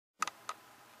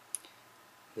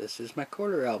This is my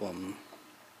quarter album.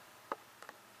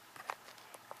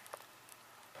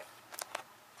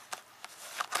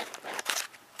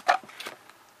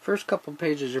 First couple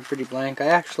pages are pretty blank. I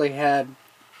actually had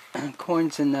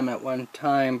coins in them at one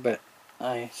time, but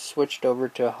I switched over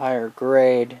to a higher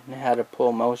grade and had to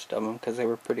pull most of them because they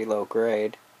were pretty low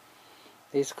grade.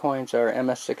 These coins are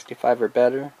MS65 or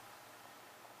better,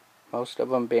 most of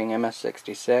them being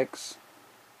MS66.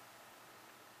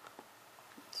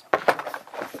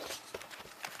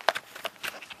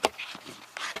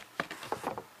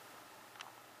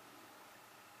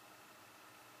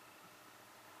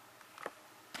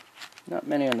 Not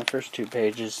many on the first two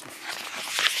pages.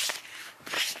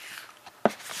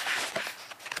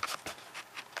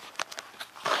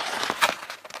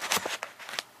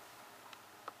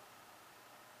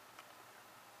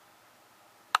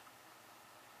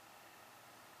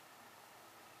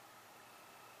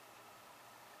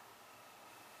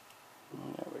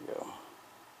 There we go.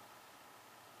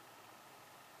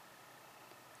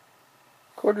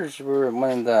 Quarters were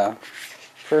one of the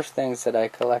first things that I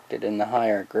collected in the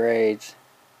higher grades.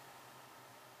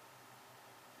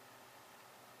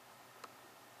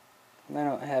 I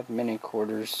don't have many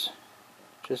quarters,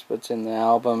 just what's in the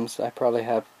albums. I probably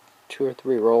have 2 or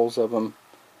 3 rolls of them.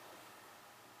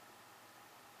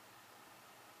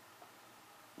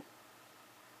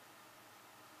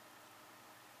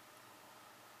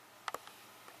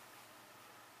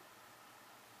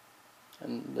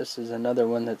 And this is another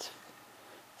one that's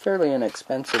fairly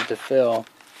inexpensive to fill.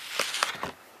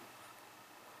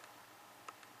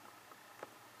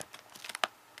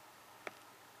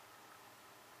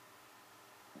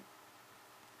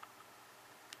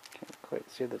 Can't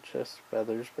quite see the chest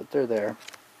feathers, but they're there.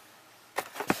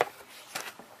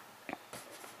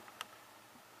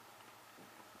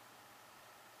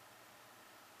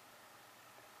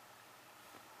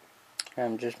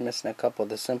 I'm just missing a couple of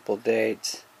the simple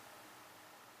dates.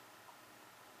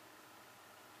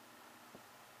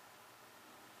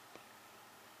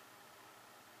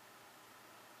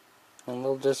 I'm a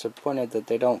little disappointed that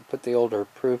they don't put the older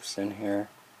proofs in here.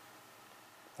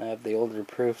 I have the older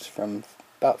proofs from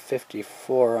about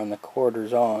 54 on the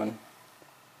quarters on,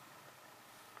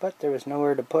 but there was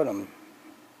nowhere to put them.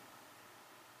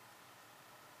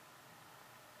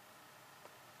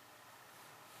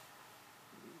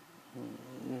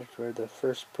 Here's where the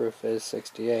first proof is,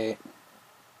 68.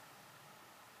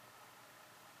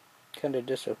 Kind of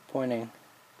disappointing.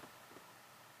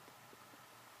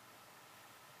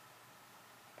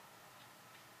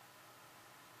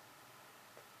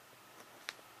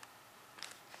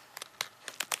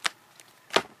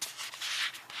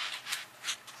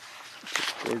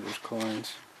 Gorgeous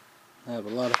coins. I have a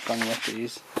lot of fun with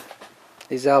these.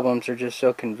 These albums are just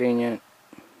so convenient.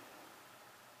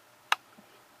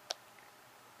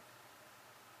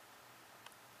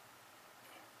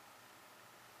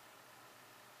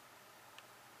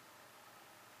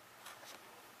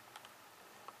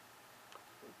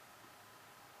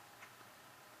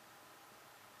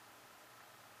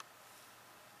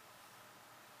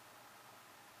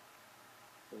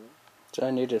 So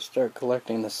I need to start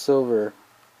collecting the silver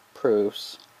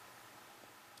proofs.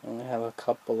 I only have a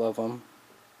couple of them.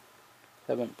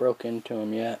 Haven't broke into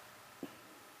them yet.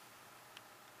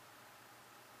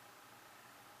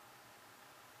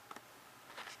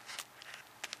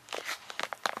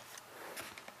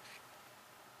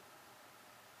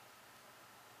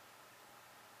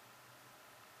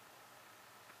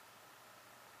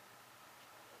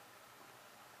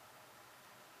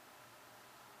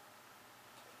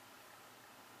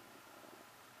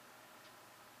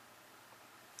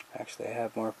 Actually, I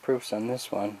have more proofs on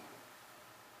this one.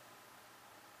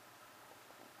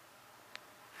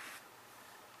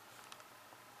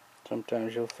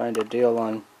 Sometimes you'll find a deal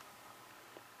on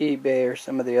eBay or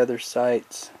some of the other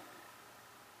sites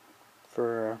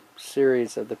for a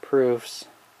series of the proofs.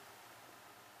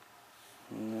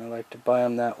 And I like to buy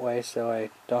them that way so I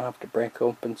don't have to break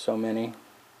open so many.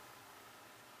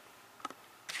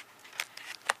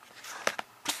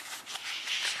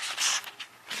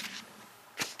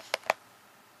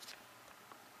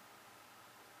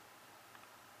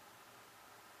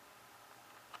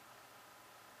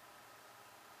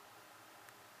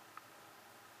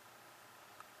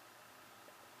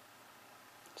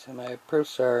 So my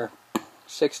proofs are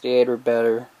 68 or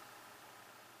better.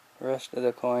 The rest of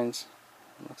the coins,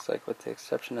 looks like with the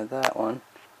exception of that one,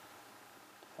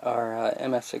 are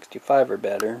MS65 or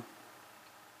better.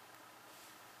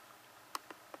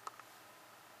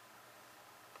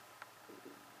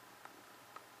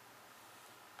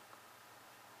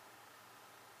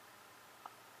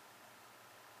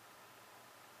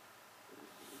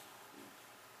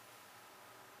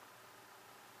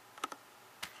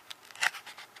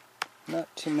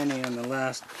 Not too many on the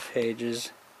last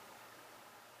pages.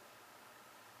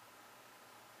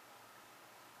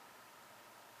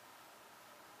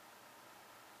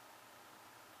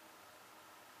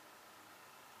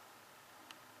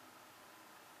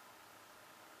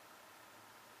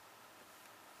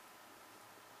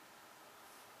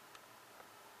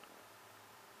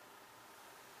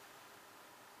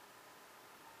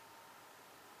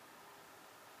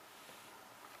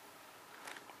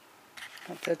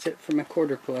 But that's it for my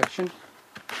quarter collection.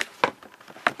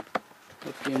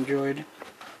 Hope you enjoyed.